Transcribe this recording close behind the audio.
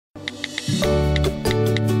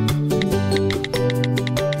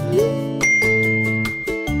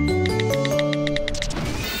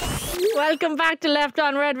Welcome back to Left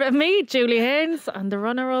on Red with me, Julie Haynes, and the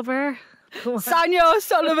runner over. Sonia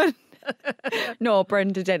O'Sullivan. No,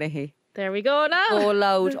 Brenda Dennehy. There we go now.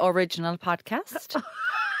 GoLoud original podcast.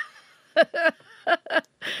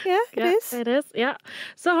 Yeah, it is. It is, yeah.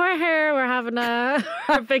 So we're here, we're having a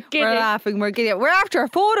beginning. We're laughing, we're giddy. We're after a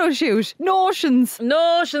photo shoot. Notions,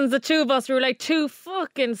 the two of us, we were like two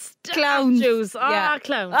fucking statues. Clowns.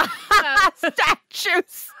 Clowns.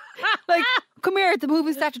 Statues. Like, come here, the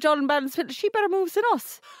movie statue, John Balance. She better move than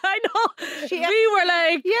us. I know. We were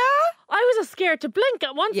like, yeah. I was scared to blink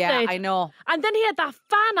at one stage. Yeah, I know. And then he had that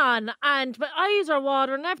fan on, and my eyes were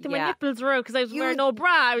watering and everything. Yeah. My nipples were out because I was wearing no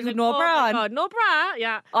bra. I was like, no oh bra my on. God, no bra.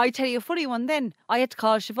 Yeah. I tell you a funny one then. I had to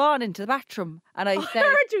call Siobhan into the bathroom. And I said, I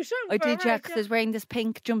heard you shouting I for did, her, yeah, because I was wearing this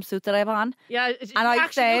pink jumpsuit that I have on. Yeah, it and I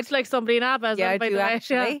actually said, looks like somebody in ABBA as yeah, well, I by do the way.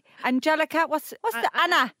 actually. Yeah. Angelica, what's the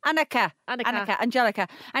Annika, Angelica.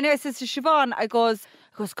 Anyway, I says to Siobhan, I goes,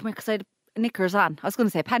 come here, because I had knickers on. I was going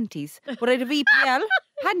to say panties, but I had a VPL,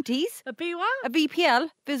 panties. A B what? A VPL,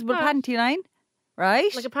 visible panty line,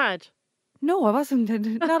 right? Like a pad. No, I wasn't,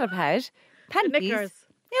 not a pad. Panties. Knickers.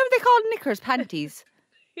 Yeah, but they call knickers panties.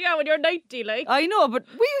 Yeah, when you're 90, like. I know, but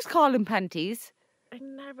we used to call them panties. I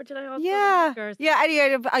never did. I also knickers. Yeah,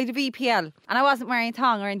 anyway, I had a VPL, and I wasn't wearing a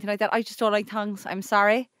thong or anything like that. I just don't like thongs. I'm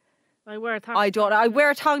sorry. I wear a thong. I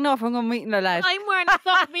wear a thong now if I'm going meeting a lad. I'm wearing a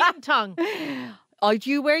suck me in tongue. Are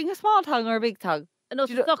you wearing a small tongue or a big tongue? No,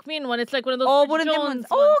 it's a suck me in one. It's like one of those. Oh, one of them ones.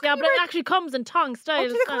 Oh, yeah, but it actually comes in tongue style. Oh,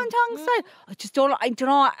 does it come in tongue style? I just don't. I don't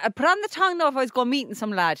know. I put on the tongue now if I was going meeting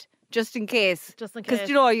some lad. Just in case. Because,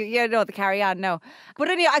 you know, the carry on now. But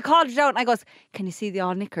anyway, I called it out and I goes, can you see the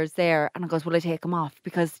all knickers there? And I goes, will I take them off?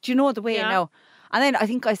 Because, do you know the way now? And then I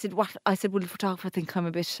think I said, what? I said, will the photographer think I'm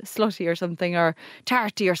a bit slutty or something, or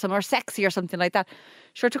tarty or something, or sexy or something like that?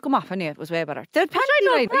 Sure, took them off. I knew it was way better. The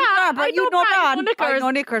panty line. You no bra. I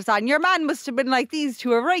no knickers on. Your man must have been like, these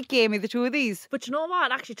two are right, gamey, the two of these. But you know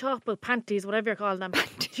what? Actually, talk about panties, whatever you're calling them.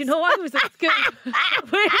 Do you know what? I was in school.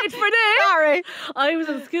 Wait for this. Sorry. I was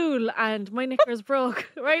in school and my knickers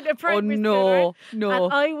broke. Right? At primary no, school, right? no.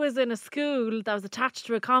 And I was in a school that was attached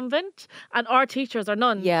to a convent, and our teachers are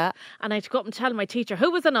nuns. Yeah. And I had to go up and tell my teacher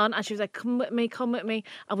who was a nun, and she was like, come with me.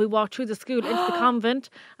 And we walked through the school into the convent,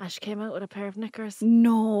 and she came out with a pair of knickers.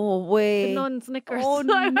 No way. The nuns' knickers. Oh,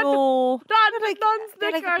 no. no. Like, nuns'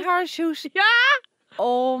 knickers. Like a parachute. Yeah.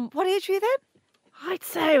 Oh, what age were you then? I'd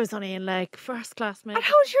say I was only in like first class, maybe. And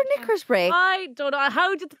how did your knickers break? I don't know.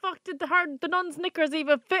 How did the nuns' knickers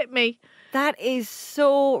even fit me? That is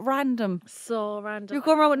so random. So random. You're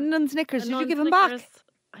going around with nuns' knickers. Did you give them back?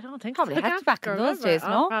 I don't think probably so. had to back in those days,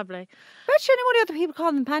 no? Probably. Bet you any other people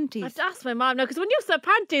call them panties. I'd ask my mum now, because when you said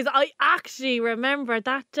panties, I actually remember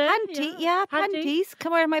that day. Panties.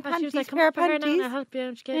 Come wear my panties. She was like, pair of panties. panties. I'll help you.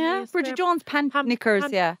 And she gave me Bridget Jones knickers,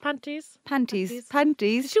 Panties. Panties.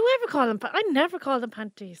 Did you ever call them I never called them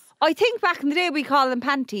panties. I think back in the day we called them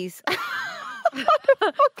panties. I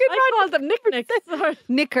called them knickers.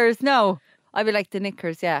 Knickers, no. I would like the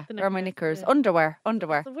knickers, yeah. Or my knickers. Yeah. Underwear. It's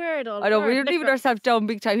a weird old I know, we're leaving ourselves down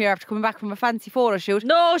big time here after coming back from a fancy photo shoot.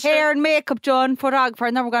 No, hair and makeup done, photographer,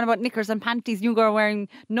 and then we're going about knickers and panties. You girl wearing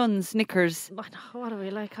nuns' knickers. What are we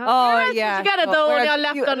like? Huh? Oh, yeah. You get it though, when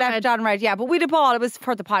you're left on red. Yeah, but we did a ball. It was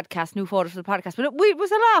for the podcast, new photos for the podcast. But it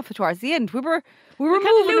was a laugh towards the end. We were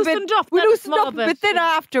moving a bit. We loosened up a bit. But then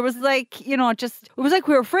after it was like, you know, it was like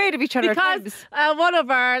we were afraid of each other. Because one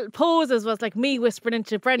of our poses was like me whispering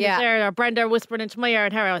into Brenda's ear, or Brenda whispering into my ear,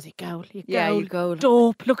 and her. I was like, you go.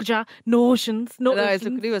 Dope, look at you. Notions. And I was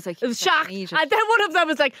looking, he was like, it was shocked. And then one of them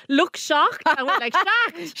was like, look shocked. And we're like,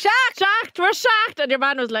 shocked. We're shocked. And your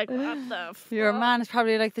man was like, what the fuck? Your man is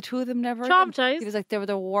probably like the two of them never. Traumatized. He was like, they were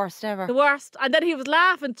the worst ever. The worst. And then he was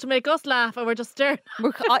laughing to make us laugh, and we're just staring.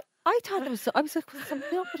 I thought it was. I was like, was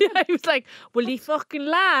something up? Yeah, he was like, will he fucking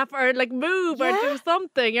laugh or like move or do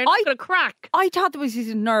something? You're not going to crack. I thought there was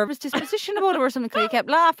his nervous disposition about it or something, because he kept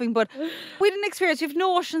laughing. But we didn't experience. You've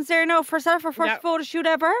notions there now for our first photo shoot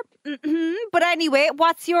ever. But anyway,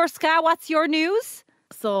 what's your What's your news?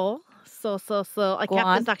 So I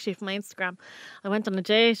kept this actually from my Instagram. I went on a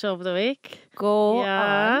date over the week. So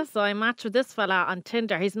I matched with this fella on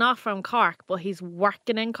Tinder. He's not from Cork, but he's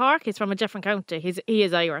working in Cork. He's from a different county. He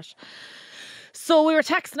is Irish. So we were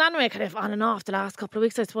texting anyway, kind of on and off the last couple of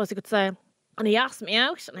weeks, I suppose you could say. And he asked me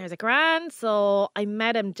out, and I was like, grand. So I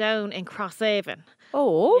met him down in Crosshaven.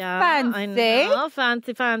 Oh, fancy. I know,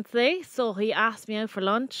 fancy. So he asked me out for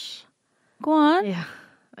lunch. Go on. Yeah.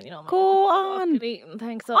 And you know, go on. Eating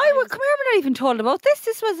things. So come here, we're not even told about this.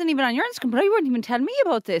 This wasn't even on your Instagram, but you weren't even telling me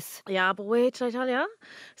about this. Yeah, but wait till I tell you.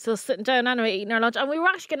 So sitting down anyway, eating our lunch, and we were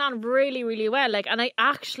actually getting on really, really well. Like, and I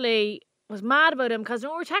actually was mad about him because we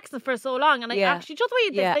were texting for so long, and I actually just the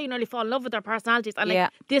way they say you nearly fall in love with their personalities, and like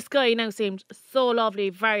this guy now seemed so lovely,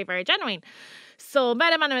 very, very genuine. So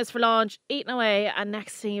met him anyways for lunch, eating away, and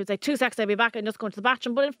next thing he was like, 2 seconds, I'll be back and just going to the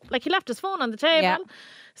bathroom. But like he left his phone on the table. Yeah.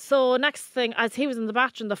 So next thing, as he was in the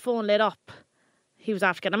bathroom, the phone lit up. He was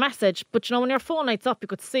after getting a message. But you know, when your phone lights up, you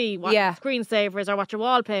could see what your screensaver is or what your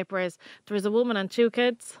wallpaper is. There was a woman and 2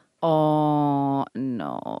 kids. Oh,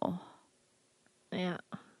 no. Yeah.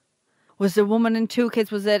 Was the woman and 2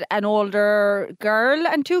 kids? Was it an older girl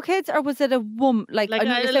and 2 kids, or was it a woman? Was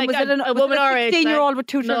it a woman our age? 16-year-old with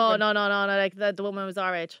 2 children? No. Like the woman was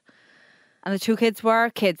our age. And the 2 kids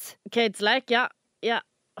were kids. Kids, like yeah.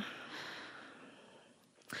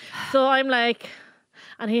 So I'm like,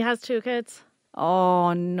 and he has 2 kids.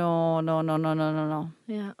 Oh no.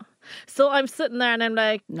 Yeah. So I'm sitting there and I'm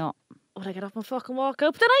like, no. Would I get off and fucking walk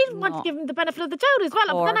out? But then I didn't want to give him the benefit of the doubt as well.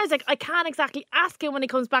 But then I was like, I can't exactly ask him when he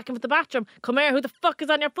comes back into the bathroom, come here, who the fuck is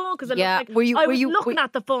on your phone? Because I was looking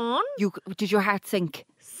at the phone. Did your heart sink?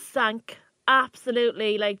 Sank.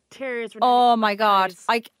 Absolutely. Like tears. Oh my God.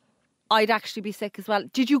 I'd actually be sick as well.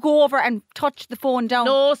 Did you go over and touch the phone down?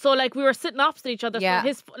 No, so like we were sitting opposite each other. Yeah.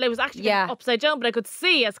 So it was actually upside down, but I could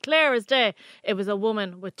see as clear as day it was a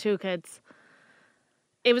woman with 2 kids.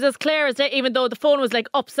 It was as clear as day, even though the phone was like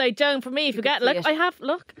upside down for me. If you get, like, I have,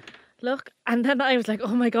 look. And then I was like,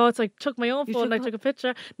 oh my God. So I took my own phone and I took a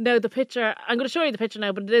picture. Now the picture, I'm going to show you the picture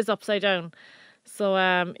now, but it is upside down.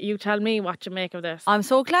 So you tell me what you make of this. I'm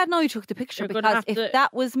so glad now you took the picture, because if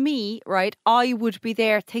that was me, right, I would be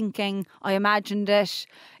there thinking, I imagined it.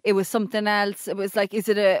 It was something else. It was like, is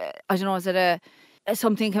it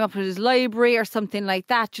something came up with his library or something like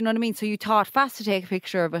that? Do you know what I mean? So you thought fast to take a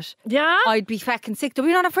picture of it. Yeah. I'd be fucking sick. Were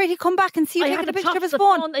you not afraid he'd come back and see you taking a picture of his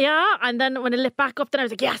phone? Yeah. And then when it lit back up, then I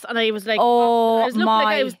was like, yes. And I was like, oh, I was looking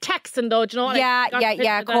like I was texting though. Do you know?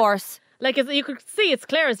 Yeah, of course. Like you could see, it's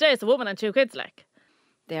clear as day. It's a woman and 2 kids. Like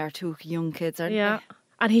they are 2 young kids, aren't they? Yeah.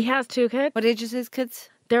 And he has 2 kids. What age is his kids?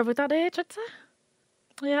 They're about that age, I'd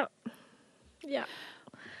say. Yeah.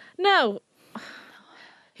 No.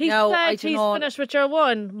 He said he's finished with your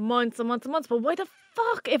one months and months and months. But why the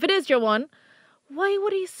fuck, if it is your one, why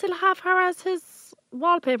would he still have her as his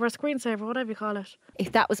wallpaper, screensaver, whatever you call it?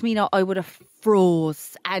 If that was me now, I would have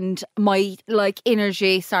froze, and my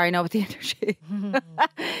energy, sorry now with the energy,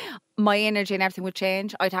 my energy and everything would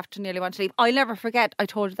change. I'd have to nearly want to leave. I'll never forget, I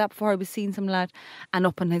told you that before, I was seeing some lad and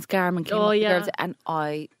up in his garment came up the girls, and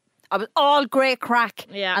I was all great crack.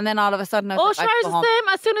 Yeah. And then all of a sudden I was like, sure, the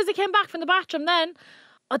same. As soon as he came back from the bathroom then,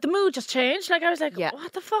 the mood just changed. Like I was like,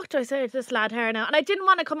 what the fuck do I say to this lad here now? And I didn't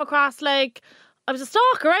want to come across like I was a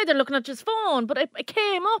stalker either, looking at his phone. But it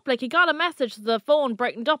came up, like he got a message, the phone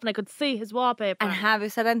brightened up and I could see his wallpaper. And have you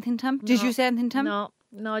said anything to him? No. Did you say anything to him? No,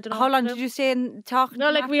 I don't know. How long did you stay and talk?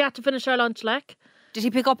 No, like we had to finish our lunch, like. Did he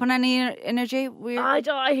pick up on any energy?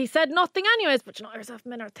 He said nothing anyways, but you know yourself,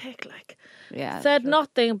 men are thick, like. Yeah. Said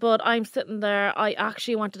nothing, but I'm sitting there, I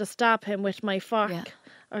actually wanted to stab him with my fork. Yeah.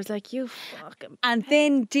 I was like, you fucking... And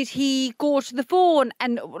then did he go to the phone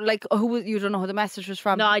and like, you don't know who the message was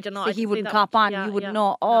from? No, I don't know. So he wouldn't cop on, you wouldn't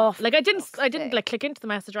know. Oh, like I didn't like click into the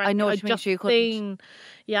message or anything. I know what you mean, sure you couldn't.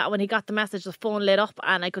 Yeah, when he got the message, the phone lit up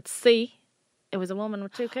and I could see it was a woman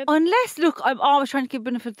with 2 kids. Unless, look, I'm always trying to give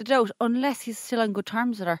benefit of the doubt, unless he's still on good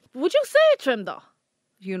terms with her. Would you say it to him though?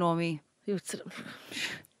 You know me. You would say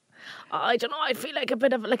I don't know, I'd feel like a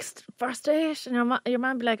bit of like first date and your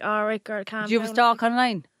man be like, all right girl, calm down. Do you have a stalk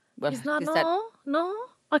online? Well, he's not, no.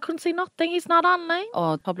 I couldn't see nothing. He's not online.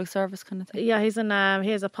 Oh, public service kind of thing. Yeah,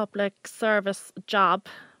 he has a public service job.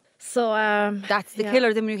 So that's the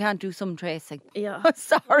killer. Then when you can't do some tracing. Yeah.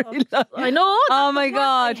 Sorry, love. I know. Oh my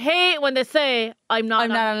God. I hate when they say I'm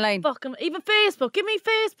not online. Fucking even Facebook. Give me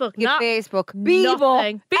Facebook. Facebook. Bebo.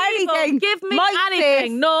 Anything. Give me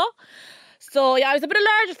anything. No. So yeah, I was a bit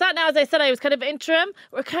allergic to that now. As I said, I was kind of interim.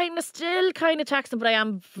 We're still texting, but I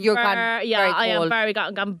am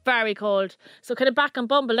I'm very cold. So kind of back on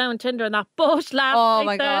Bumble now and Tinder and that bush last night. Oh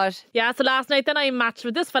my God. Yeah, so last night then I matched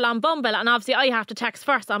with this fella on Bumble, and obviously I have to text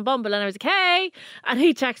first on Bumble, and I was like, hey, and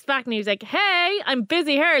he texts back and he was like, hey, I'm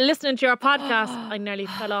busy here listening to your podcast. I nearly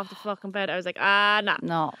fell off the fucking bed. I was like,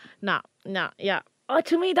 nah. No, yeah. Oh,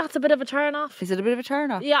 to me that's a bit of a turn off. Is it a bit of a turn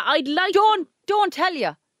off? Yeah, I'd like Don't tell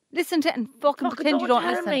you. Listen to it and fucking pretend you don't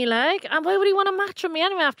listen. Me, like, and why would he want to match with me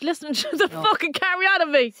anyway after listening to the fucking carry on of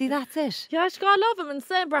me? See, that's it. Yeah, I just gotta love him in the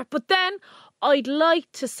same breath. But then I'd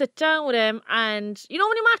like to sit down with him, and you know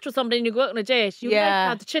when you match with somebody and you go out on a date, you like to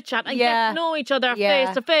have the chit chat and get to know each other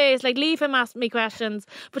face to face. Like, leave him ask me questions.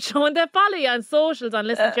 But you know, when they follow you on socials and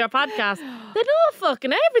listen to your podcast, they know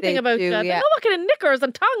fucking everything about you. They know what kind of knickers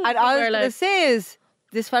and tongues. And all I was going to say is,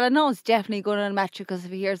 this fella knows definitely going to match you because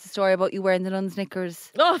if he hears the story about you wearing the nun's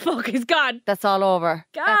knickers. Oh, fuck, he's gone. That's all over.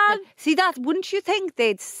 Gone. See, that, wouldn't you think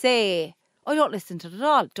they'd say, I don't listen to it at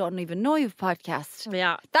all. Don't even know you've a podcast.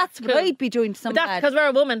 Yeah. That's what I'd be doing to some But that's because we're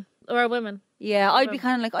a woman. We're women. Yeah, I'd be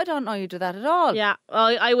kind of like, I don't know you do that at all. Yeah,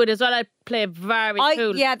 I would as well. I'd play very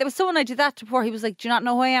cool. Yeah, there was someone I did that to before. He was like, do you not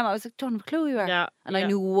know who I am? I was like, don't have a clue who you are. Yeah. And I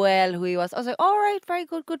knew well who he was. I was like, all right, very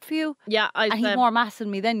good, good for you. Yeah. And he's more mass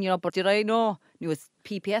than me then, you know, but did I know? Knew his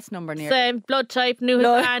PPS number near. Same, blood type, knew his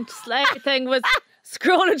aunt. Everything was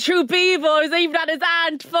scrolling through Bevo. I was even at his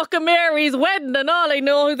aunt fucking Mary's wedding and all I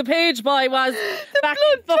know who the page boy was back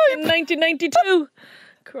in fucking 1992.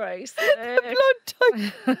 Christ. The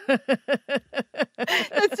blood type.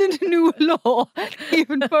 That's a new law,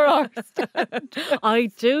 even for our stand. I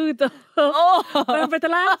do though. Oh. Remember the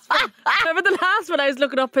last one? I was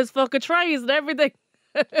looking up his fucking tries and everything.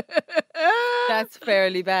 That's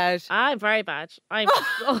fairly bad. I'm very bad. I'm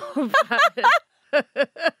so bad.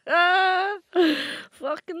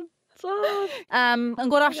 Fucking so. I'm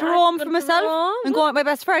going after Rome for myself. I'm going with my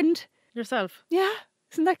best friend. Yourself? Yeah.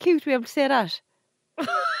 Isn't that cute to be able to say that?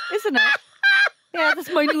 Isn't it? Yeah,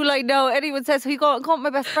 that's my new line now. Anyone says, "We go with my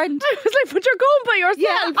best friend." I was like, but you're going by yourself.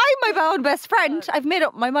 Yeah, I'm my own best friend. I've made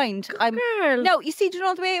up my mind. Girl. No, you see, do you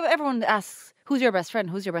know the way everyone asks, who's your best friend?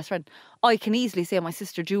 Who's your best friend? I can easily say my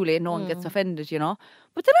sister Julie and no one gets offended, you know.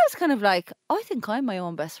 But then I was kind of like, I think I'm my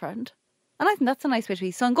own best friend. And I think that's a nice way to be.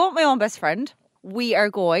 So I'm going with my own best friend. We are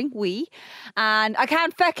going, and I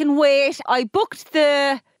can't feckin' wait. I booked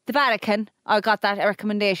the Vatican. I got that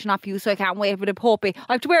recommendation off you, so I can't wait for the Pope. I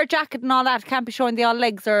have to wear a jacket and all that. Can't be showing the all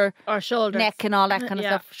legs or shoulders, neck and all that kind of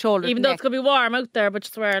stuff. Shoulders, even though it's gonna be warm out there, but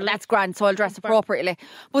just wear. That's grand, so I'll dress appropriately.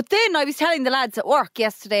 But then I was telling the lads at work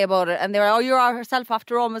yesterday about it, and they were like, "Oh, you're herself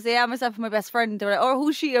after all." I was like, "Yeah, myself and my best friend." They were like, "Oh,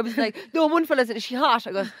 who's she?" I was like, "No, one fella said, is she hot?"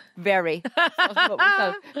 I go, "Very."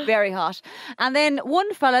 Very hot. And then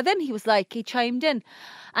one fella, then he was like, he chimed in,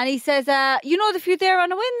 and he says, "You know, if you're there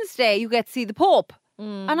on a Wednesday, you get to see the Pope."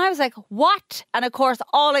 And I was like, what? And of course,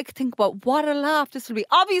 all I could think about, what a laugh this will be.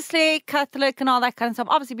 Obviously, Catholic and all that kind of stuff.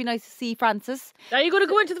 Obviously, it'd be nice to see Francis. Are you going to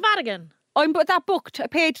go into the Vatican? I'm that booked. I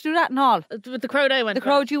paid to do that and all. With the crowd I went. The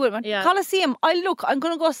crowd you went. Yeah. Coliseum. I'm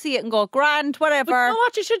going to go see it and go, grand, whatever. But you know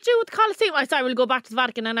what you should do with the Coliseum? Sorry, we'll go back to the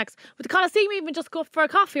Vatican now next. With the Coliseum, even just go for a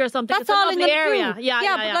coffee or something. That's it's a all I'm lovely going to area. do.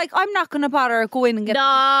 Yeah, but like, I'm not going to bother go in and get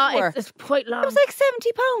it's quite long. It was like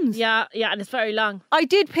 £70. Yeah, and it's very long. I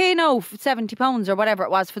did pay now £70 or whatever it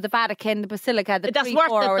was for the Vatican, the Basilica, the that's worth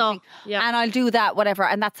it though. Thing. Yeah. And I'll do that, whatever.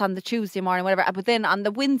 And that's on the Tuesday morning, whatever. But then on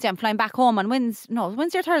the Wednesday, I'm flying back home on Wednesday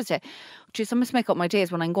or Thursday. Jeez, I must make up my days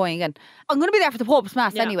when I'm going again. I'm going to be there for the Pope's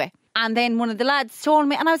Mass anyway. And then one of the lads told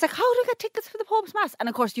me, and I was like, how do I get tickets for the Pope's Mass? And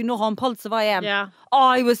of course, you know how impulsive I am. Yeah.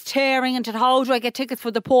 I was tearing into how do I get tickets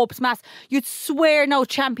for the Pope's Mass? You'd swear no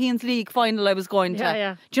Champions League final I was going to.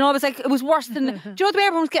 Yeah. Do you know, I was like, it was worse than, do you know the way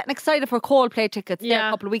everyone was getting excited for Coldplay tickets there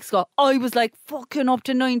a couple of weeks ago? I was like, fucking up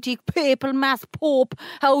to 90, Papal Mass, Pope.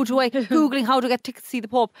 How do I, Googling how to get tickets to see the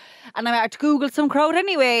Pope? And I had to Google some crowd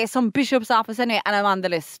anyway, some bishop's office anyway, and I'm on the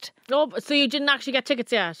list. Oh, so you didn't actually get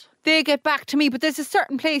tickets yet? They get back to me, but there's a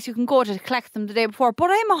certain place you can go to collect them the day before.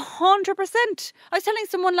 But I'm 100%. I was telling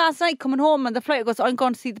someone last night coming home on the flight, goes, I'm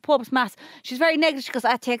going to see the Pope's Mass. She's very negative. She goes,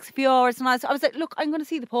 that takes a few hours. And I was like, look, I'm going to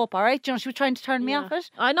see the Pope, all right? Do you know, she was trying to turn me off it.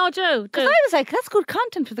 I know, Joe. Because I was like, that's good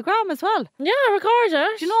content for the gram as well. Yeah, record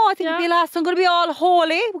it. Do you know, I think it'll be last. I'm going to be all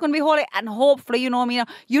holy. We're going to be holy. And hopefully, you know me.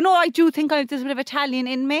 You know, I do think I have this bit of Italian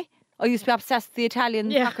in me. I used to be obsessed with the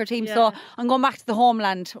Italian soccer team, so I'm going back to the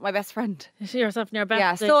homeland with my best friend. You see yourself in your best.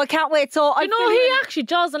 Yeah, so I can't wait. So you know, he actually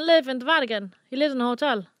doesn't live in the Vatican. He lives in a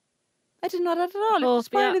hotel. I didn't know that at all. You're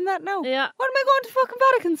spoiling that now. Yeah. What am I going to fucking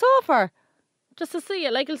Vatican so for? Just to see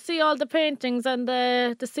it. Like, you'll see all the paintings and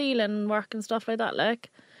the ceiling work and stuff like that. Like,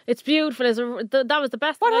 it's beautiful. That was the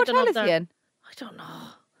best thing I've done up there. What hotel is he in? I don't know.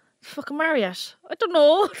 Fucking Marriott. I don't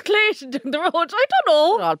know. Clayton down the road. I don't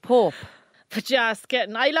know. All Pope. But just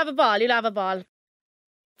kidding. I'll have a ball. You'll have a ball.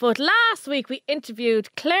 But last week we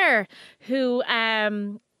interviewed Claire, who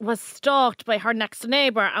was stalked by her next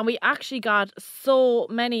neighbour, and we actually got so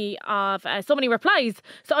many replies.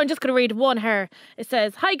 So I'm just going to read one here. It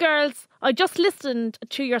says, "Hi girls, I just listened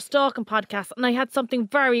to your stalking podcast and I had something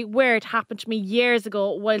very weird happen to me years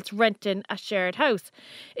ago whilst renting a shared house.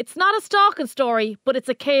 It's not a stalking story, but it's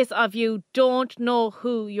a case of you don't know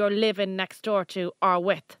who you're living next door to or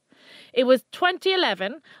with. It was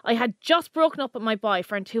 2011. I had just broken up with my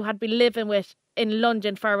boyfriend who had been living with in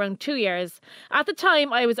London for around 2 years. At the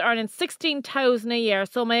time, I was earning $16,000 a year,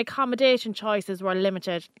 so my accommodation choices were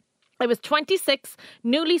limited. I was 26,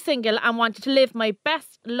 newly single and wanted to live my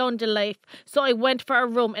best London life, so I went for a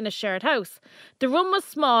room in a shared house. The room was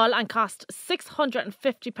small and cost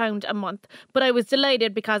 £650 a month, but I was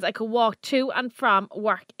delighted because I could walk to and from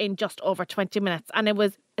work in just over 20 minutes and it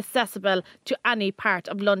was accessible to any part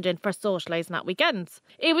of London for socialising at weekends.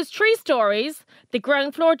 It was 3 stories. The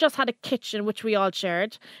ground floor just had a kitchen which we all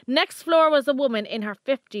shared. Next floor was a woman in her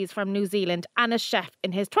 50s from New Zealand and a chef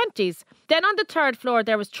in his 20s. Then on the 3rd floor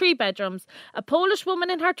there was 3 bedrooms. A Polish woman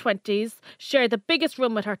in her 20s shared the biggest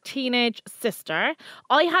room with her teenage sister.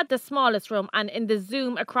 I had the smallest room and in the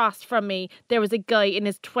Zoom across from me there was a guy in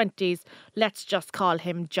his 20s. Let's just call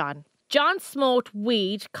him John. John smoked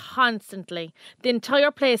weed constantly. The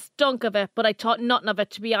entire place stunk of it, but I thought nothing of it,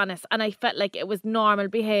 to be honest, and I felt like it was normal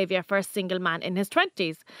behaviour for a single man in his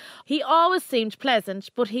 20s. He always seemed pleasant,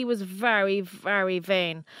 but he was very, very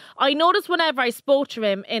vain. I noticed whenever I spoke to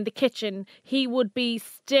him in the kitchen, he would be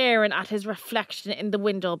staring at his reflection in the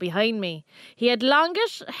window behind me. He had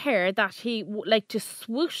longish hair that he liked to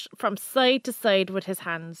swoosh from side to side with his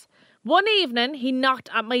hands. One evening, he knocked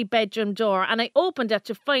at my bedroom door and I opened it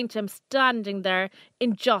to find him standing there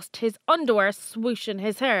in just his underwear swooshing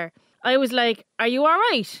his hair. I was like, "Are you all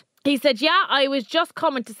right?" He said, "Yeah, I was just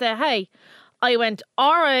coming to say hey." I went,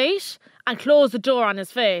 "All right," and closed the door on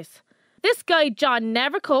his face. This guy, John,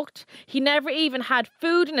 never cooked. He never even had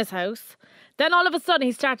food in his house. Then all of a sudden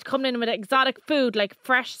he started coming in with exotic food like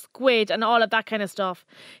fresh squid and all of that kind of stuff.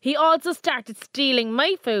 He also started stealing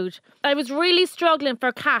my food. I was really struggling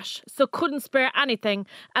for cash, so couldn't spare anything,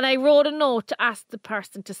 and I wrote a note to ask the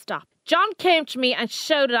person to stop. John came to me and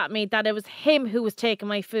shouted at me that it was him who was taking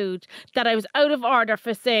my food, that I was out of order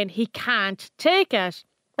for saying he can't take it.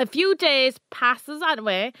 A few days passes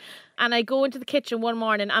away and I go into the kitchen one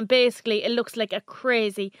morning and basically it looks like a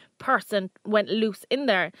crazy person went loose in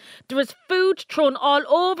there. There was food thrown all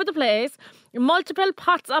over the place, multiple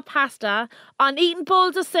pots of pasta, uneaten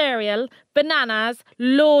bowls of cereal, bananas,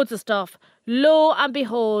 loads of stuff. Lo and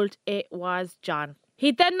behold, it was John.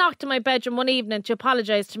 He then knocked on my bedroom one evening to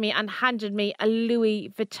apologise to me and handed me a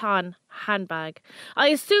Louis Vuitton handbag. I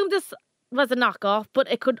assumed this was a knockoff, but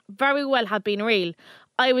it could very well have been real.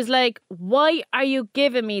 I was like, "Why are you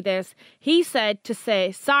giving me this?" He said to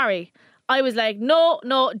say sorry. I was like, no,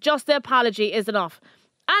 just the apology is enough.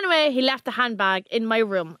 Anyway, he left the handbag in my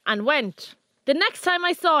room and went. The next time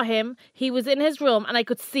I saw him, he was in his room and I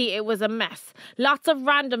could see it was a mess. Lots of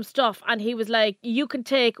random stuff and he was like, "You can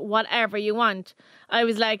take whatever you want." I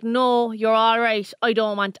was like, "No, you're all right. I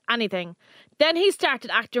don't want anything." Then he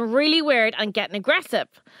started acting really weird and getting aggressive.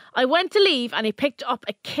 I went to leave and he picked up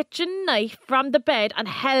a kitchen knife from the bed and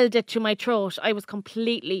held it to my throat. I was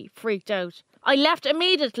completely freaked out. I left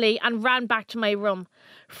immediately and ran back to my room.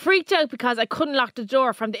 Freaked out because I couldn't lock the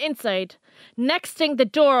door from the inside. Next thing, the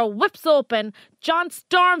door whips open. John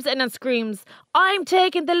storms in and screams, "I'm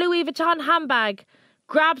taking the Louis Vuitton handbag,"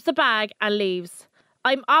 grabs the bag and leaves.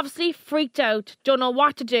 I'm obviously freaked out, don't know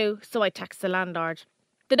what to do, so I text the landlord.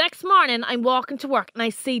 The next morning, I'm walking to work and I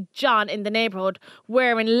see John in the neighbourhood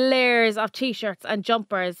wearing layers of t-shirts and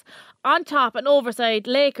jumpers. On top, an oversized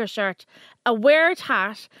Lakers shirt, a weird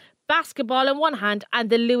hat, basketball in one hand and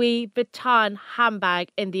the Louis Vuitton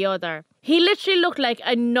handbag in the other. He literally looked like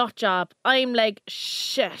a nut job. I'm like,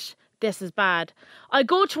 shit, this is bad. I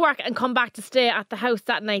go to work and come back to stay at the house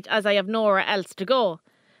that night as I have nowhere else to go.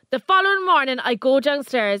 The following morning, I go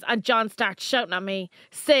downstairs and John starts shouting at me,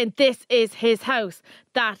 saying this is his house,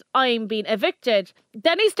 that I'm being evicted.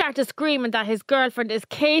 Then he started screaming that his girlfriend is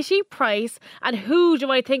Katie Price and who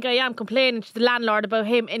do I think I am complaining to the landlord about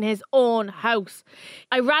him in his own house.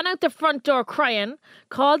 I ran out the front door crying,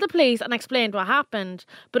 called the police and explained what happened.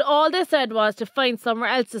 But all they said was to find somewhere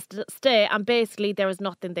else to stay and basically there was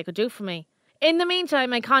nothing they could do for me. In the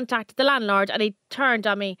meantime, I contacted the landlord and he turned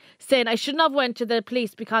on me, saying I shouldn't have went to the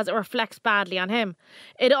police because it reflects badly on him.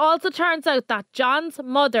 It also turns out that John's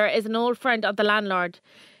mother is an old friend of the landlord.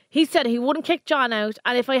 He said he wouldn't kick John out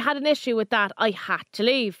and if I had an issue with that, I had to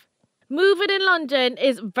leave. Moving in London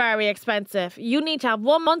is very expensive. You need to have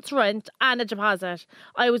 1 month's rent and a deposit.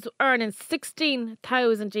 I was earning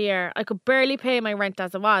 $16,000 a year. I could barely pay my rent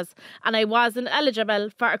as it was, and I wasn't eligible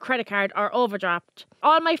for a credit card or overdraft.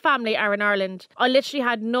 All my family are in Ireland. I literally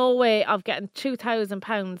had no way of getting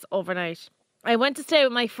 £2,000 overnight. I went to stay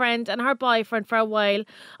with my friend and her boyfriend for a while.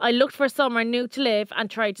 I looked for somewhere new to live and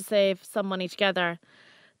tried to save some money together.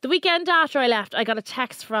 The weekend after I left, I got a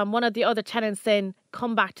text from one of the other tenants saying,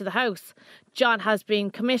 come back to the house. John has been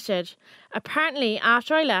committed. Apparently,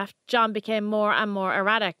 after I left, John became more and more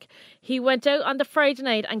erratic. He went out on the Friday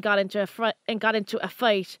night and got into a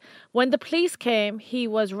fight. When the police came, he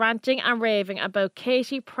was ranting and raving about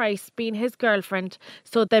Katie Price being his girlfriend,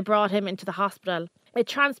 so they brought him into the hospital. It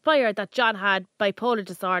transpired that John had bipolar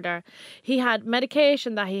disorder. He had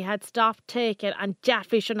medication that he had stopped taking and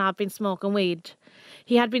definitely shouldn't have been smoking weed.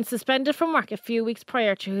 He had been suspended from work a few weeks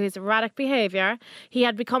prior to his erratic behaviour. He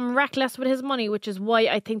had become reckless with his money, which is why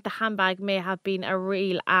I think the handbag may have been a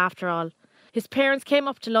reel after all. His parents came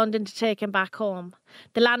up to London to take him back home.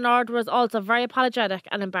 The landlord was also very apologetic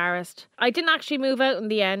and embarrassed. I didn't actually move out in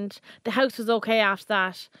the end. The house was okay after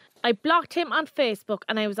that. I blocked him on Facebook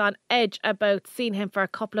and I was on edge about seeing him for a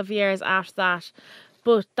couple of years after that,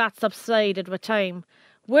 but that subsided with time.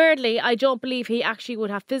 Weirdly, I don't believe he actually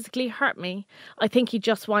would have physically hurt me. I think he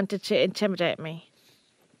just wanted to intimidate me.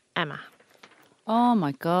 Emma. Oh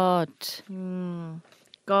my God.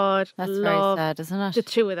 God, that's very sad, isn't it? The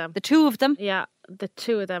two of them. The two of them? Yeah, the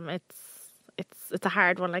two of them. It's a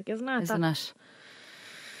hard one, like, isn't it? Isn't it?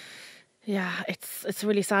 Yeah, it's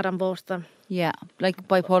really sad on both of them. Yeah, like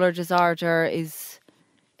bipolar disorder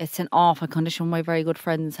it's an awful condition. My very good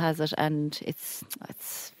friends has it, and it's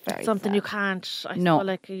very something sad. You can't. I feel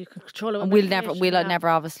like you can control it. And we'll never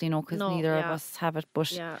obviously know because neither of us have it.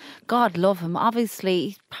 But God love him. Obviously,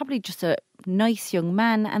 he's probably just a nice young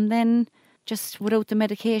man, and then just without the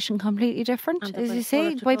medication, completely different. As you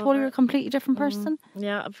say, bipolar, you're a completely different person.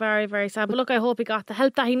 Yeah, very, very sad. But look, I hope he got the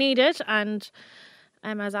help that he needed, and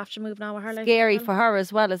Emma's after moving on with her life. Scary for her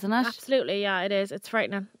as well, isn't it? Absolutely, yeah, it is. It's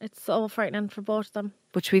frightening. It's so frightening for both of them.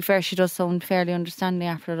 But to be fair, she does sound fairly understanding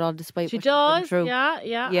after it all, despite what she's been through. Yeah.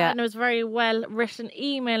 And it was a very well written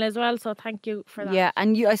email as well, so thank you for that. Yeah,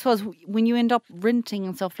 and I suppose when you end up renting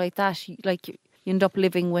and stuff like that, you end up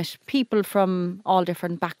living with people from all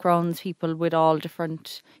different backgrounds, people with all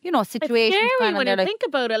different, situations. It's scary when you think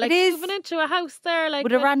about it. Like moving into a house there, like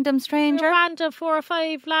with a random stranger, a random 4 or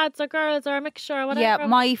 5 lads or girls or a mixture or whatever. Yeah,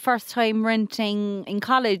 my first time renting in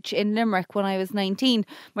college in Limerick when I was 19,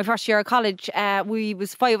 my first year of college, we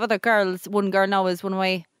was 5 other girls. One girl now is one of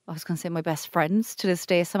my best friends to this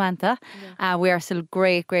day, Samantha. Yeah. We are still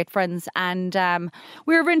great friends. And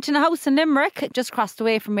we were renting a house in Limerick, just across the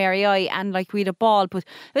way from Mary I, and we had a ball. But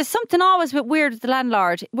there's something always a bit weird with the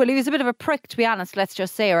landlord. Well, he was a bit of a prick, to be honest, let's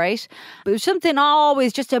just say, right? But it was something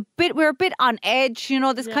always just we were a bit on edge,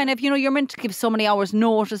 this kind of, you're meant to give so many hours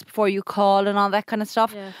notice before you call and all that kind of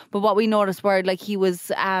stuff. Yeah. But what we noticed were he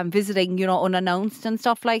was visiting, unannounced and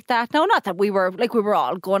stuff like that. Now, not that we were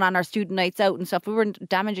all going on our student nights out and stuff. We weren't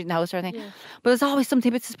damaging the house or anything. Yeah. But there's always something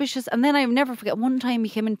a bit suspicious. And then I'll never forget one time he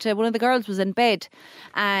came into, one of the girls was in bed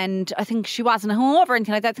and I think she wasn't hungover or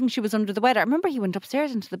anything like that. I think she was under the weather. I remember he went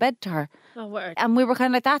upstairs into the bed to her. Oh, word. And we were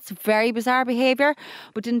kind of like, that's very bizarre behaviour.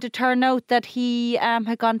 But didn't it turn out that he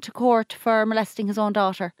had gone to court for molesting his own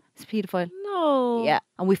daughter? It's a paedophile. No. Yeah.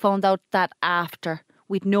 And we found out that after.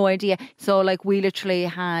 We'd no idea. So we literally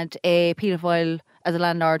had a paedophile as a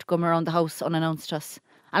landlord going around the house unannounced to us.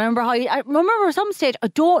 And I remember at some stage, I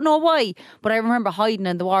don't know why, but I remember hiding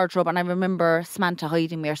in the wardrobe and I remember Samantha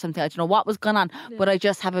hiding me or something. I don't know what was going on, but I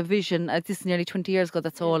just have a vision. This is nearly 20 years ago,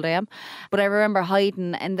 that's how old I am. But I remember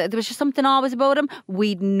hiding and there was just something always about him.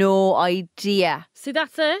 We'd no idea. See,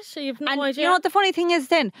 that's it. You've no idea. You know what the funny thing is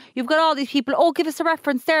then? You've got all these people, give us a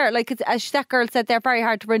reference there. As that girl said, they're very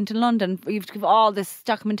hard to rent in London. You have to give all this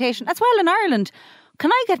documentation. As well in Ireland.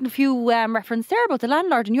 Can I get a few reference there about the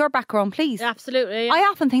landlord in your background, please? Absolutely. I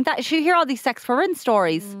often think that you should hear all these sex for rent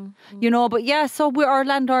stories, but yeah, so our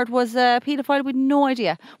landlord was a paedophile with no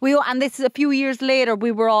idea. And this is a few years later, we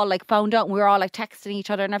were all found out and we were all texting each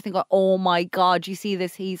other and everything going, oh my God, you see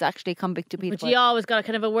this? He's actually a convicted paedophile. But you always got a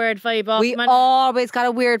kind of a weird vibe off him. We always got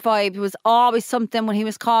a weird vibe. It was always something when he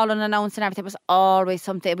was calling and announcing everything. It was always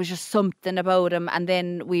something. It was just something about him. And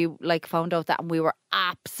then we found out that and we were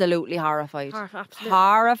absolutely horrified. Absolutely.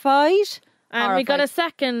 Horrified. We got a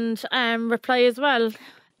second reply as well.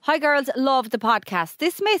 Hi girls, love the podcast.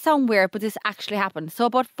 This may sound weird, but this actually happened. So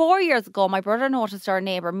about 4 years ago, my brother noticed our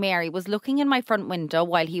neighbour Mary was looking in my front window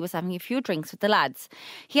while he was having a few drinks with the lads.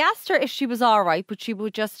 He asked her if she was alright, but she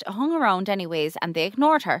would just hung around anyways and they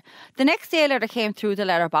ignored her. The next day a letter came through the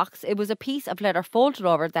letterbox. It was a piece of letter folded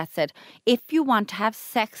over that said, if you want to have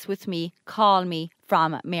sex with me, call me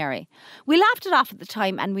from Mary. We laughed it off at the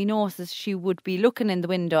time and we noticed she would be looking in the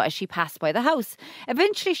window as she passed by the house.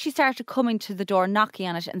 Eventually she started coming to the door, knocking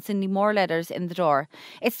on it and sending more letters in the door.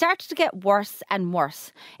 It started to get worse and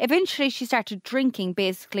worse. Eventually she started drinking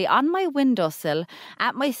basically on my windowsill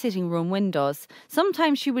at my sitting room windows.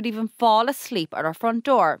 Sometimes she would even fall asleep at our front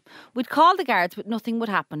door. We'd call the guards but nothing would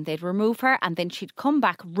happen. They'd remove her and then she'd come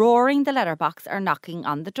back roaring the letterbox or knocking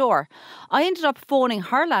on the door. I ended up phoning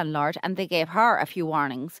her landlord and they gave her a few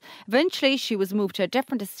warnings. Eventually she was moved to a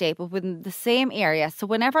different estate but within the same area, so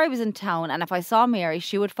whenever I was in town and if I saw Mary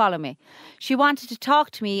she would follow me. She wanted to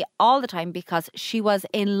talk to me all the time because she was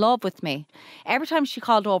in love with me. Every time she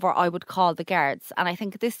called over I would call the guards and I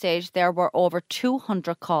think at this stage there were over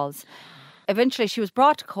 200 calls. Eventually she was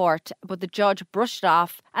brought to court, but the judge brushed it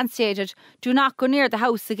off and stated, "Do not go near the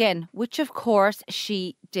house again," which of course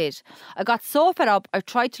she did. I got so fed up, I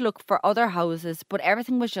tried to look for other houses, but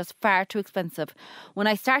everything was just far too expensive. When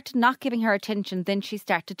I started not giving her attention, then she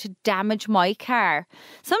started to damage my car.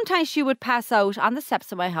 Sometimes she would pass out on the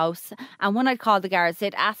steps of my house, and when I'd call the guards,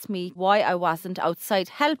 they'd ask me why I wasn't outside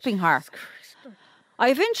helping her. I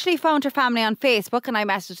eventually found her family on Facebook and I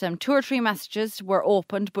messaged them. 2 or 3 messages were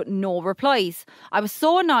opened but no replies. I was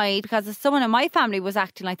so annoyed because if someone in my family was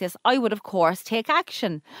acting like this, I would of course take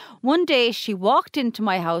action. One day she walked into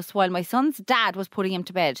my house while my son's dad was putting him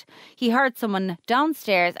to bed. He heard someone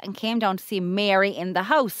downstairs and came down to see Mary in the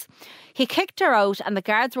house. He kicked her out and the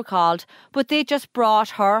guards were called, but they just brought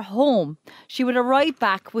her home. She would arrive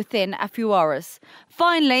back within a few hours.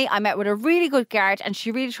 Finally, I met with a really good guard and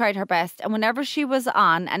she really tried her best, and whenever she was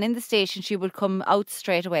on and in the station, she would come out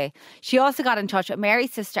straight away. She also got in touch with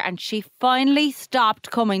Mary's sister and she finally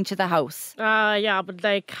stopped coming to the house. Yeah, but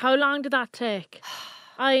like, how long did that take?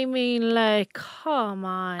 I mean, like, come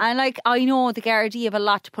on. And like, I know the Gardaí have a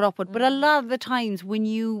lot to put up with, but a lot of the times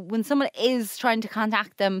when someone is trying to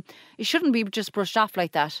contact them, it shouldn't be just brushed off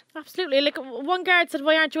like that. Absolutely. Like, one guard said,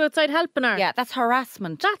 "Why aren't you outside helping her?" Yeah, that's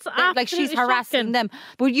harassment. That's absolutely like she's harassing shocking. them.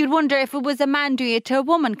 But you'd wonder if it was a man doing it to a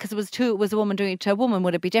woman, because it was a woman doing it to a woman,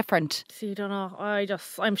 would it be different? See, you don't know.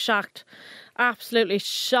 I'm shocked. Absolutely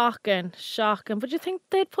shocking. But you think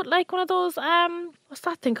they'd put like one of those, what's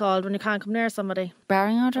that thing called when you can't come near somebody?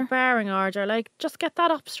 Barring order? A barring order. Like, just get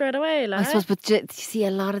that up straight away. Like. I suppose, but you see,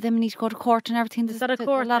 a lot of them need to go to court and everything. Is that a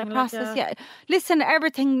court? A lot of process, yeah. Listen,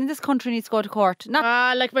 everything in this country needs to go to court.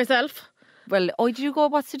 Not like myself. Well, did you go?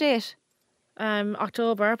 What's the date?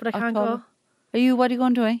 October, but I can't go. What are you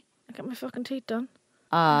going to do? I get my fucking teeth done.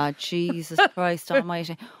 Jesus Christ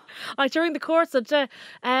almighty. During the course of the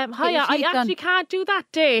hiya, I actually can't do that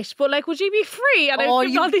date, but like, would you be free?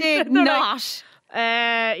 And you did not.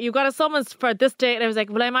 Like, you got a summons for this date, and I was like,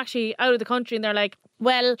 well, I'm actually out of the country, and they're like,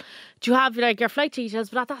 well, do you have like your flight details?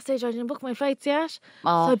 But at that stage I didn't book my flights yet, so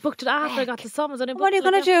I booked it after I got the summons. And what are you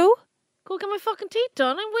going to do? Go get my fucking teeth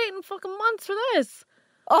done. I'm waiting fucking months for this.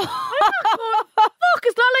 Oh. I'm not going, fuck,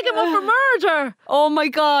 it's not like I'm up for murder. Oh my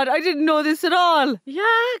God, I didn't know this at all. Yeah,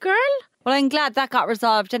 girl. Well, I'm glad that got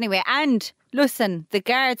resolved anyway. And listen, the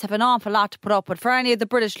guards have an awful lot to put up with. For any of the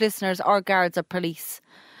British listeners, our guards are police.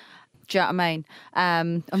 Do you know what I mean?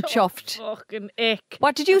 I'm chuffed. Fucking ick.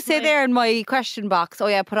 What did you say there in my question box? Oh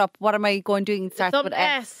yeah, put up, what am I going doing? Starts with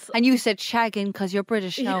S. And you said shagging because you're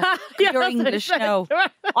British now. Yeah, you're English now.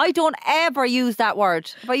 I don't ever use that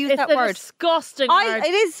word. If I use that word. It's a disgusting word.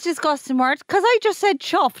 It is a disgusting word because I just said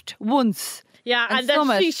chuffed once. Yeah, and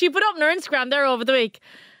then she put up on her Instagram there over the week,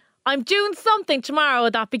 "I'm doing something tomorrow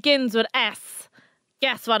that begins with S.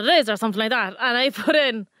 Guess what it is," or something like that. And I put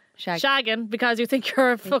in shagging because you think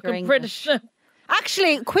you're a fucking British.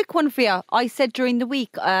 Actually, quick one for you. I said during the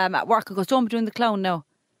week at work, I goes, "Don't be doing the clown now."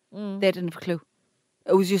 They didn't have a clue.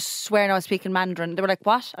 It was just swearing I was speaking Mandarin. They were like,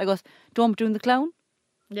 "What?" I goes, "Don't be doing the clown."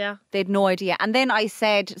 Yeah. They had no idea. And then I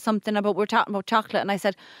said something about, we were talking about chocolate, and I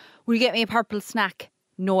said, "Will you get me a purple snack?"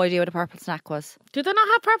 No idea what a purple snack was. Do they not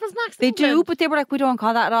have purple snacks? They do, but they were like, "We don't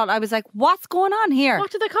call that at all." I was like, "What's going on here?"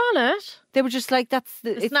 What do they call it? They were just like, "That's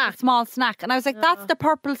the snack. A small snack." And I was like, "That's the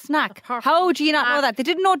purple snack." How do you not know that? They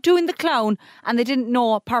didn't know doing the clown and they didn't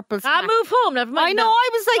know purple snack. Move home, never mind. I know, I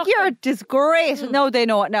was like, "You're a disgrace." No, they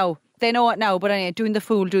know it now. They know it now. But anyway, doing the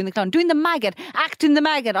fool, doing the clown, doing the maggot, acting the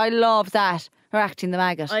maggot. I love that. Or acting the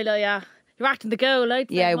maggot. I love, yeah. You're acting the goal, I'd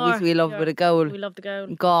say. Yeah, we love with a goal. We love the goal.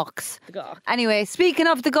 Gawks. The gawk. Anyway, speaking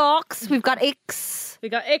of the gawks, we've got icks. We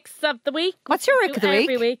got icks of the week. What's your ick of the week?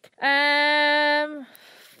 Every week.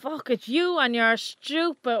 Fuck it, you and your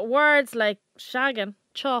stupid words like shagging,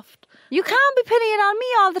 chuffed. You can't be pinning it on me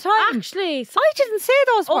all the time. Actually, I didn't say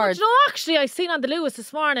those words. No, actually, I seen on the Lewis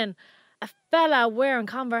this morning. a fella wearing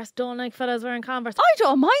Converse. Don't like fellas wearing Converse. I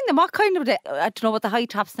don't mind them. What kind of... I don't know what the height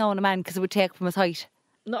tops now on a man because it would take from his height.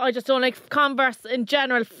 No, I just don't like Converse in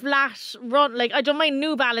general. Flat, run. Like, I don't mind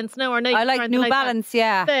New Balance now or Nike. I like New Balance,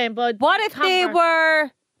 yeah. Same, but what if Converse. they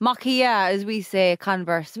were Maquia, as we say,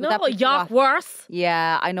 Converse? Would yuck, worse.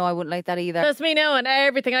 Yeah, I know, I wouldn't like that either. That's me now, and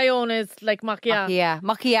everything I own is like Maquia.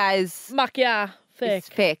 Maquia is... Maquia. Fake. It's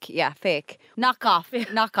fake, yeah, fake. Knock off.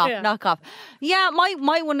 Yeah,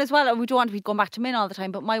 my one as well, we don't want to be going back to Min all the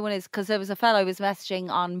time, but my one is because there was a fella I was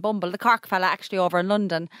messaging on Bumble, the Cork fella actually over in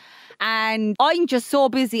London, and I'm just so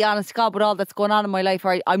busy, honest to God, with all that's going on in my life,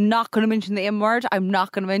 I'm not going to mention the M word, I'm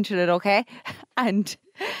not going to mention it, okay? And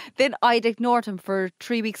then I'd ignored him for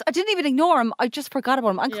 3 weeks. I didn't even ignore him. I just forgot about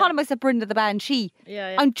him. I'm calling myself Brenda the Banshee.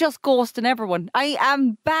 I'm just ghosting everyone. I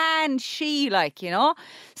am Banshee, like, you know.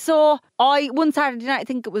 So one Saturday night, I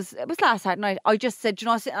think it was last Saturday night, I just said, you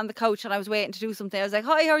know, sitting on the couch and I was waiting to do something. I was like,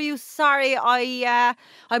 hi, how are you? Sorry, I've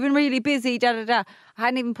been really busy, I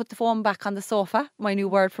hadn't even put the phone back on the sofa, my new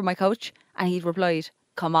word for my couch. And he replied,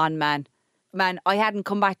 come on, man. Man, I hadn't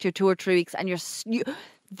come back to you 2 or 3 weeks and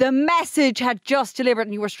the message had just delivered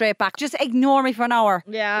and you were straight back. Just ignore me for an hour.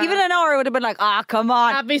 Yeah. Even an hour would have been like, come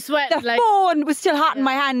on. I'd be sweating. The phone was still hot in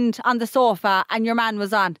my hand on the sofa and your man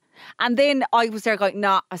was on. And then I was there going,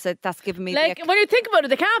 nah. I said, that's giving me like, when you think about it,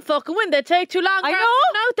 they can't fucking win. They take too long. I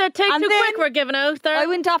know. They take too quick. We're giving out. I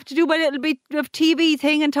went off to do my little bit of TV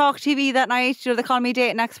thing and talk TV that night. You know, they call me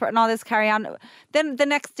dating expert and all this carry on. Then the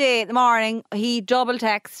next day in the morning, he double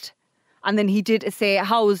text. And then he did say,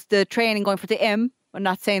 how's the training going for the M? I'm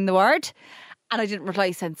not saying the word. And I didn't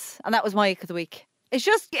reply since. And that was my ick of the week. It's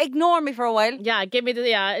just ignore me for a while. Yeah, give me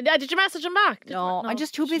did you message him back? No, I'm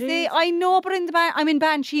just too busy. I know, but I'm in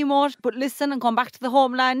Banshee mode. But listen, I'm going back to the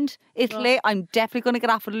homeland, Italy. I'm definitely going to get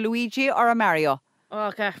off with a Luigi or a Mario.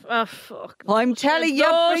 Okay. Oh, fuck. I'm telling you,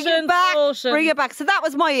 bring it back. Bring it back. So that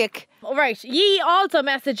was my ick. Right. Ye also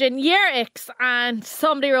messaging your icks, and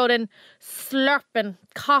somebody wrote in slurping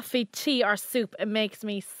coffee, tea or soup. It makes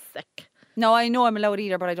me sick. No, I know I'm allowed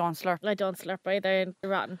either, but I don't slurp. I don't slurp either.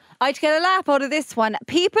 Rotten. I'd get a laugh out of this one.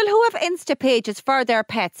 People who have Insta pages for their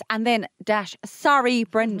pets and then sorry,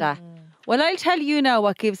 Brenda. Well, I'll tell you now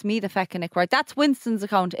what gives me the feckin' ick, right? That's Winston's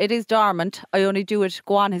account. It is dormant. I only do it,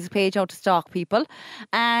 go on his page out to stalk people.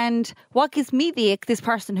 And what gives me the ick, this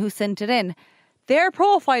person who sent it in, their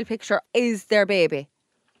profile picture is their baby.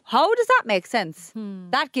 How does that make sense?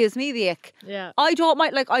 That gives me the ick. Yeah. I don't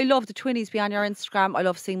mind, like, I love the twinnies be on your Instagram. I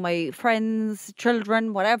love seeing my friends,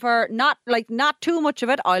 children, whatever. Not too much of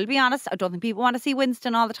it, I'll be honest. I don't think people want to see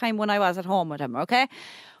Winston all the time when I was at home with him, okay?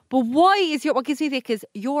 But what gives me the ick is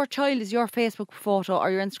your child is your Facebook photo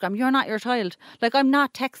or your Instagram. You're not your child. Like, I'm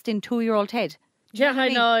not texting 2-year-old Ted. Yeah, I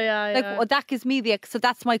know, yeah. Like, well, that gives me the ick. So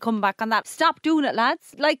that's my comeback on that. Stop doing it,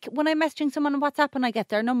 lads. Like, when I'm messaging someone on WhatsApp and I get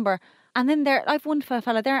their number, and then I've one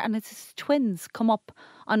fella there, and it's his twins come up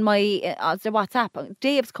on my WhatsApp.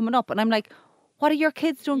 Dave's coming up, and I'm like, what are your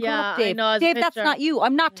kids doing coming up, Dave? I know, Dave, that's not you.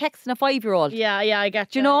 I'm not texting a 5-year-old. Yeah, I get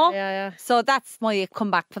you. Do you know? Yeah. So that's my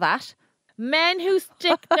comeback for that. Men who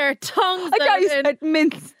stick their tongues I thought you said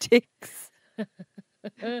mince sticks.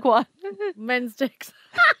 Go on. Men's dicks.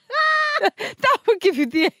 That would give you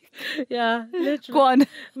the... Yeah, literally. Go on.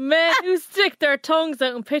 Men who stick their tongues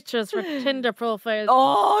out in pictures for Tinder profiles.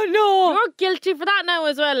 Oh, no. You're guilty for that now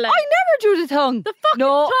as well. Like. I never do the tongue. The fucking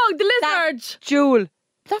tongue, the lizard. Jewel.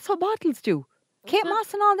 That's what models do. Kate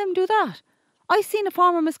Moss and all them do that. I seen a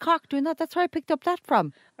former Miss Cock doing that. That's where I picked up that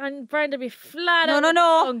from. And Brenda be flat out.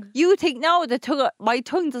 No. You think now my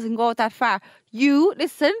tongue doesn't go out that far. You,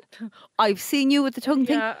 listen, I've seen you with the tongue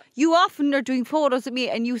thing. You often are doing photos of me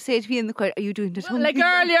and you say to me in the quiet, are you doing the tongue like thing?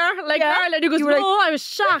 Earlier. And he goes, no, I was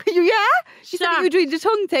shocked. You said, are you doing the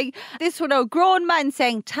tongue thing? This one, a grown man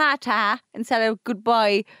saying ta-ta instead of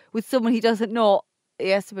goodbye with someone he doesn't know.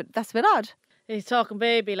 Yes, but that's a bit odd. He's talking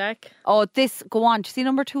baby, like. Oh, go on. Do you see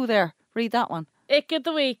number 2 there? Read that one. Ick of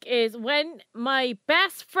the week is when my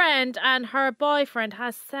best friend and her boyfriend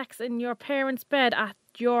has sex in your parents' bed at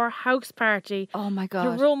your house party. Oh my God.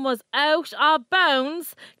 The room was out of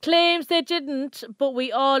bounds. Claims they didn't, but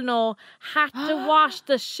we all know. Had to wash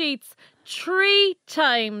the sheets 3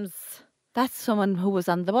 times. That's someone who was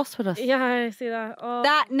on the bus with us. Yeah, I see that. Oh.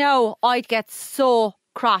 No, I'd get so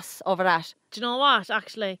cross over that. Do you know what,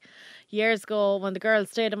 actually? Years ago, when the girls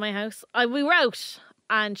stayed in my house, we were out.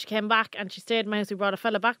 And she came back and she stayed in my house. We brought a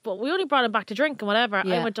fella back, but we only brought him back to drink and whatever.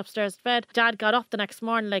 Yeah. I went upstairs to bed. Dad got up the next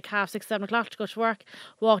morning, like 6:30, 7 o'clock to go to work.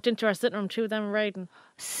 Walked into our sitting room, 2 of them were riding.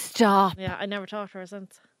 Stop. Yeah, I never talked to her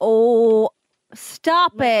since. Oh,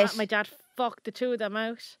 stop it. My dad fucked the 2 of them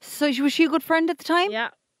out. So was she a good friend at the time? Yeah.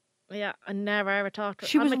 Yeah, I never ever talked to her.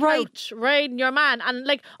 She was riding your man. And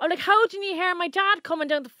like, I'm like, how didn't you hear my dad coming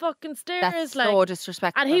down the fucking stairs? That's like, so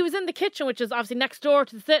disrespectful. And he was in the kitchen, which is obviously next door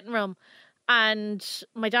to the sitting room. And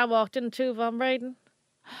my dad walked in, two of them riding.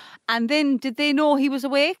 And then, did they know he was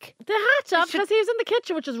awake? They had to, because he was in the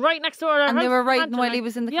kitchen, which is right next door to our And house. they were riding while he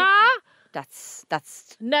was in the kitchen? Yeah. That's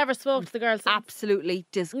never spoke to the girls. Absolutely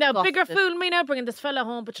disgusting. No, bigger fool me now bringing this fella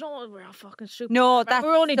home, but you know what? We're all fucking stupid. No, that's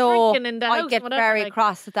we're only drinking in the house. I get whatever, very like.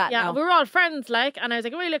 cross at that. Yeah, now. we were all friends, like, and I was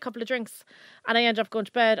like, really, a couple of drinks, and I ended up going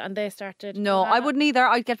to bed, and they started. No, I wouldn't either.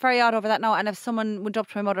 I'd get very odd over that now. And if someone went up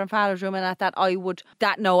to my mother and father's room and at that, I would.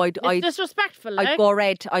 I'd disrespectful. Like. I'd go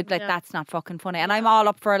red. I'd like that's not fucking funny. And I'm all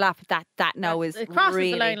up for a laugh. That now is it crosses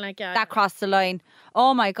really the line, like that crossed the line.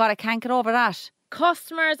 Oh my god, I can't get over that.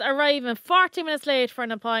 Customers arriving 40 minutes late for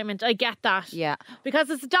an appointment. I get that. Yeah. Because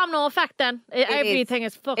it's a domino effect then. Everything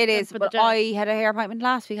is fucked. It is. But I had a hair appointment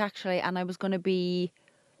last week actually, and I was going to be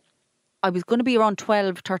around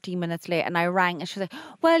 12, 13 minutes late, and I rang and she was like,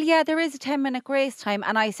 well, yeah, there is a 10-minute grace time.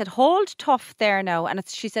 And I said, hold tough there now. And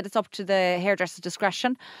she said, it's up to the hairdresser's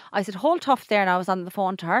discretion. I said, hold tough there. And I was on the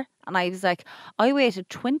phone to her. And I was like, I waited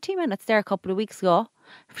 20 minutes there a couple of weeks ago.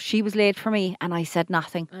 She was late for me and I said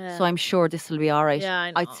nothing. Yeah. So I'm sure this will be all right. Yeah,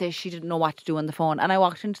 I know. I'd say she didn't know what to do on the phone. And I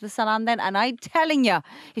walked into the salon then, and I'm telling you,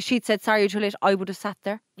 if she'd said, sorry, you're too late, I would have sat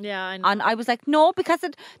there. Yeah, I know. And I was like, no, because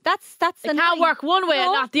that's it can't work one way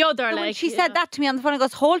and not the other. So like when she said that to me on the phone, I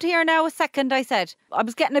goes, hold here now a second. I said, I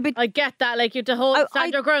was getting a bit. I get that, like you have to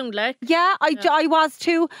stand your ground, like. Yeah, I was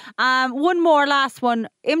too. One more last one.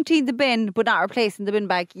 Emptying the bin, but not replacing the bin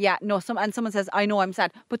bag. Yeah, no. Someone says, I know I'm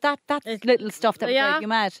sad, but that's little stuff that would drive you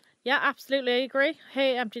mad. Yeah, absolutely, I agree.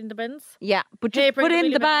 Hey, emptying the bins. Yeah, but just put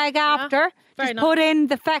in the bag after. Yeah. Just put in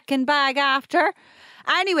the feckin' bag after.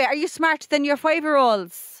 Anyway, are you smarter than your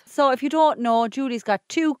 5-year-olds? So if you don't know, Julie's got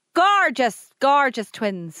two gorgeous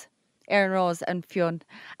twins, Erin Rose and Fionn,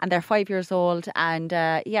 and they're 5 years old, and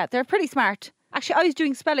they're pretty smart. Actually, I was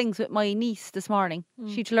doing spellings with my niece this morning.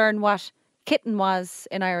 She'd learn what kitten was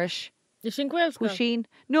in Irish. You think Wales? Pusheen?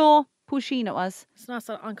 No. Pusheen it was. It's not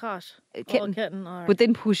so uncaught. Kitten. Right. But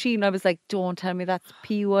then Pusheen, I was like, don't tell me that's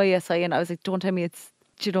P-U-I-S-I-N. I was like, don't tell me it's,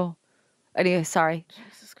 Anyway, sorry.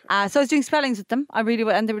 So I was doing spellings with them.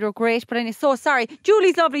 And they were great. But anyway, so sorry.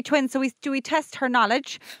 Julie's lovely twin. So do we test her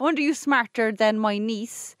knowledge? I wonder, are you smarter than my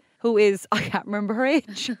niece, who is, I can't remember her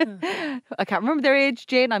age. I can't remember their age,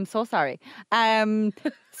 Jane. I'm so sorry. So I'm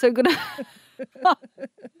going to...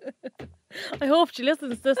 I hope she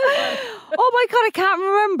listens to this. Oh my God, I can't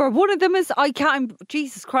remember. One of them is,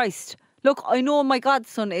 Jesus Christ. Look, I know my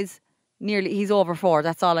godson is he's over 4.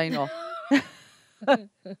 That's all I know.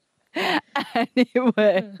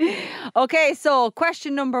 Anyway. Okay, so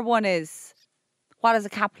question number 1 is, what is the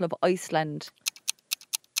capital of Iceland?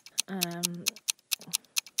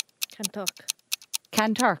 Kanturk.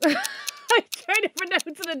 Kanturk. I'm trying to pronounce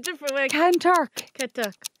it a different way. Kanturk.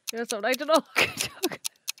 Kanturk. That's what I don't know.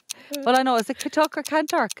 Well, I know. Is it Kanturk or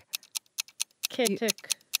Kanturk?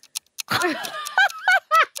 Kanturk. Like,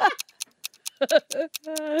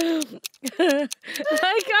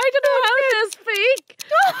 I don't know how to speak.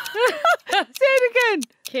 Say it again.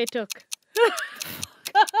 Kanturk.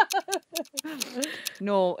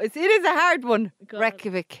 No, it is a hard one. God.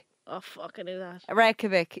 Reykjavik. Oh, fuck, I knew that.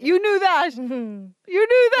 Reykjavik. You knew that. You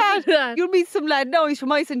knew that. You'll meet some lad. No, he's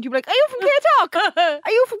from Iceland. You'll be like, are you from Kanturk?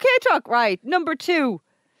 Are you from Kanturk? Right. Number 2.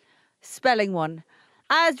 Spelling one.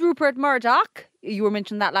 As Rupert Murdoch, you were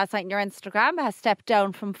mentioning that last night in your Instagram, has stepped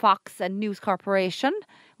down from Fox and News Corporation,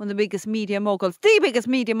 one of the biggest media moguls, the biggest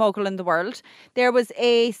media mogul in the world, there was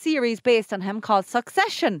a series based on him called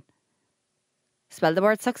Succession. Spell the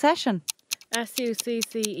word Succession.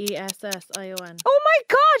 Succession. Oh my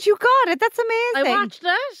God, you got it. That's amazing. I watched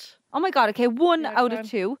it. Oh my God. Okay, 1 out of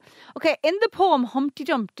 2. Okay, in the poem Humpty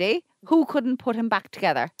Dumpty, who couldn't put him back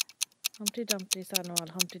together? Humpty Dumpty sat on a wall.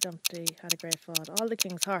 Humpty Dumpty had a great fall. All the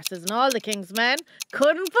king's horses and all the king's men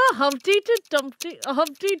couldn't put Humpty Dumpty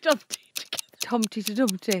together. Humpty to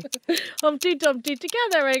Dumpty. Humpty Dumpty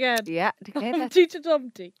together again. Yeah, Humpty to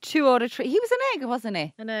Dumpty. 2 out of 3. He was an egg, wasn't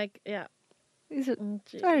he? An egg, yeah. These are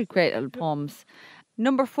very great little poems.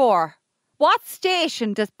 Number 4. What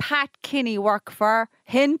station does Pat Kinney work for?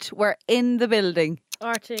 Hint, we're in the building.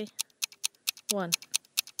 RT. 1,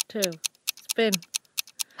 2, spin.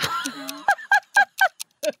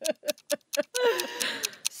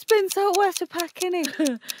 Spin Southwest with Pat Kinney.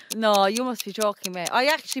 No, you must be joking, mate. I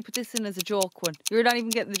actually put this in as a joke one. You're not even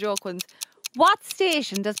getting the joke ones. What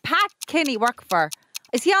station does Pat Kinney work for?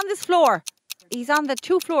 Is he on this floor? He's on the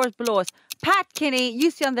 2 floors below us. Pat Kinney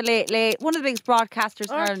used to be on the Late Late, one of the biggest broadcasters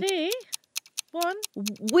in Ireland. RT? 1.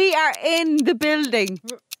 We are in the building.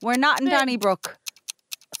 We're not in Donnybrook.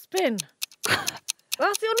 Spin.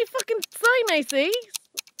 That's the only fucking sign I see.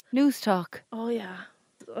 News talk. Oh, yeah.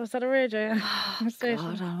 Was that a radio?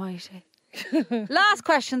 God almighty. Last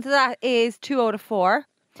question to that is 2 out of 4.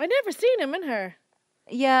 I never seen him in her.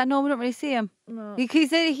 Yeah, no, we don't really see him. No. He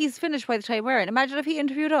said he's finished by the time we're in. Imagine if he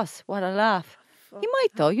interviewed us. What a laugh. He might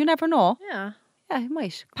though, you never know. Yeah. Yeah, he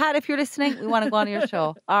might. Pat, if you're listening, we want to go on your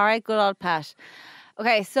show. All right, good old Pat.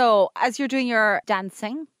 Okay, so as you're doing your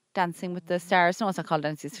dancing with the stars. No, it's not called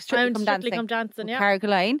dancing. It's Strictly Come Dancing. Yeah.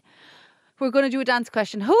 Caroline. We're going to do a dance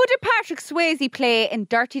question. Who did Patrick Swayze play in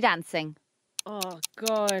Dirty Dancing? Oh,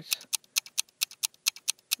 God.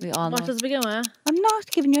 We all know. What does it begin with? I'm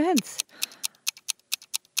not giving you hints.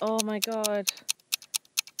 Oh, my God.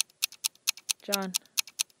 John.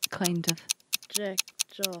 Kind of. Jake.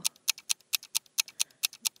 Joe.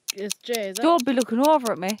 Is Jay, is it? Don't be looking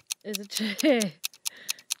over at me. Is it Jay?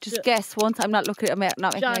 Just guess once. I'm not looking at me,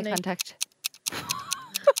 not making eye contact.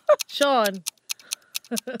 Sean.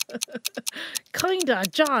 Kinda.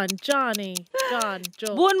 John. Johnny. John.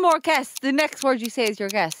 Joe. One more guess. The next word you say is your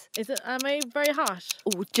guess. Is it? Am I very hot?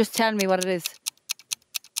 Oh, just tell me what it is.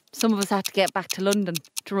 Some of us have to get back to London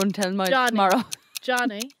to run 10 miles tomorrow.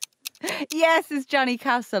 Johnny. Yes, it's Johnny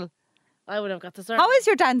Castle. I would have got the How is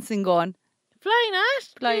your dancing going? Flying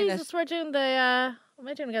it. We're doing the what am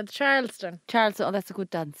I doing again? Charleston. Oh, that's a good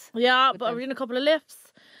dance. Yeah, but we're doing a couple of lifts.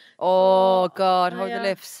 Oh, God, how are the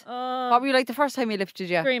lifts? Oh, what were you like the first time you lifted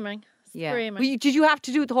you? Screaming. Yeah. Did you have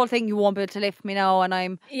to do the whole thing? You won't be able to lift me now, and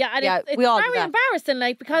I'm. Yeah, it's we all very embarrassing,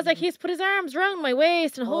 like, because like he's put his arms around my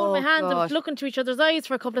waist and holding my hands and looking to each other's eyes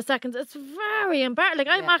for a couple of seconds. It's very embarrassing. Like,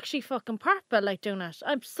 I'm actually fucking purple, like, doing it.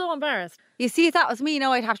 I'm so embarrassed. You see, if that was me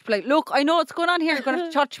now, I'd have to be like, look, I know what's going on here. You're going to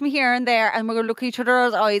have to touch me here and there, and we're going to look at each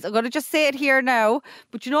other's eyes. I'm going to just say it here now.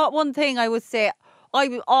 But you know what? One thing I would say,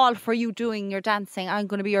 I'm all for you doing your dancing. I'm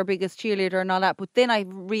going to be your biggest cheerleader and all that. But then I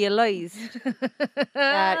realised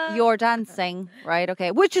that you're dancing, right? Okay,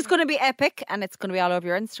 which is going to be epic, and it's going to be all over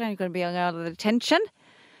your Instagram. You're going to be on all of the attention.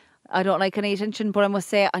 I don't like any attention, but I must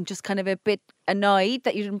say I'm just kind of a bit annoyed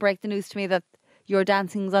that you didn't break the news to me that your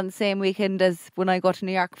dancing's on the same weekend as when I go to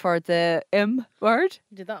New York for the M word.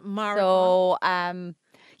 Did that marathon? So,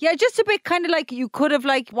 yeah, just a bit kind of like you could have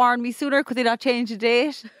like warned me sooner. Could they not change the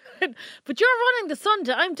date? But you're running the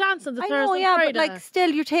Sunday. I'm dancing the Thursday. I know, yeah, Friday. But like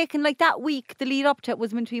still, you're taking like that week. The lead up to it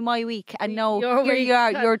was meant to be my week, and now here you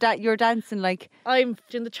are. You're dancing like I'm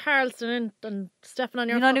doing the Charleston and stepping on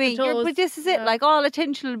your. You know what I mean? Toes. But this is it. Like all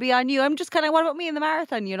attention will be on you. I'm just kind of what about me in the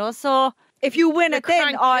marathon? You know, so. If you win it,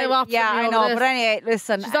 then I know. But anyway,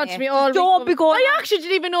 listen. She's on to me all don't be going. I actually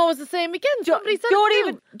didn't even know it was the same weekend. Somebody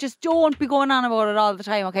said don't be going on about it all the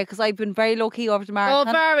time, okay? Because I've been very low key over the marathon.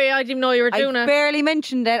 Oh, very. I didn't know you were doing it. I barely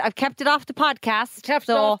mentioned it. I've kept it off the podcast. Kept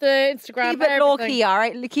it off the Instagram. Keep it low key, all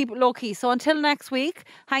right? Keep it low key. So until next week,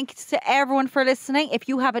 thank you to everyone for listening. If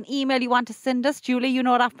you have an email you want to send us, Julie, you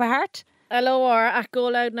know it off by heart.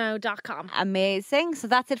 LOR@GoLoudNow.com. Amazing. So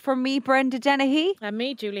that's it from me, Brenda Dennehy. And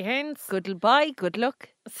me, Julie Haynes. Goodbye. Good luck.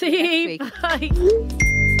 See you next week.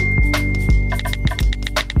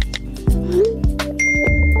 Bye.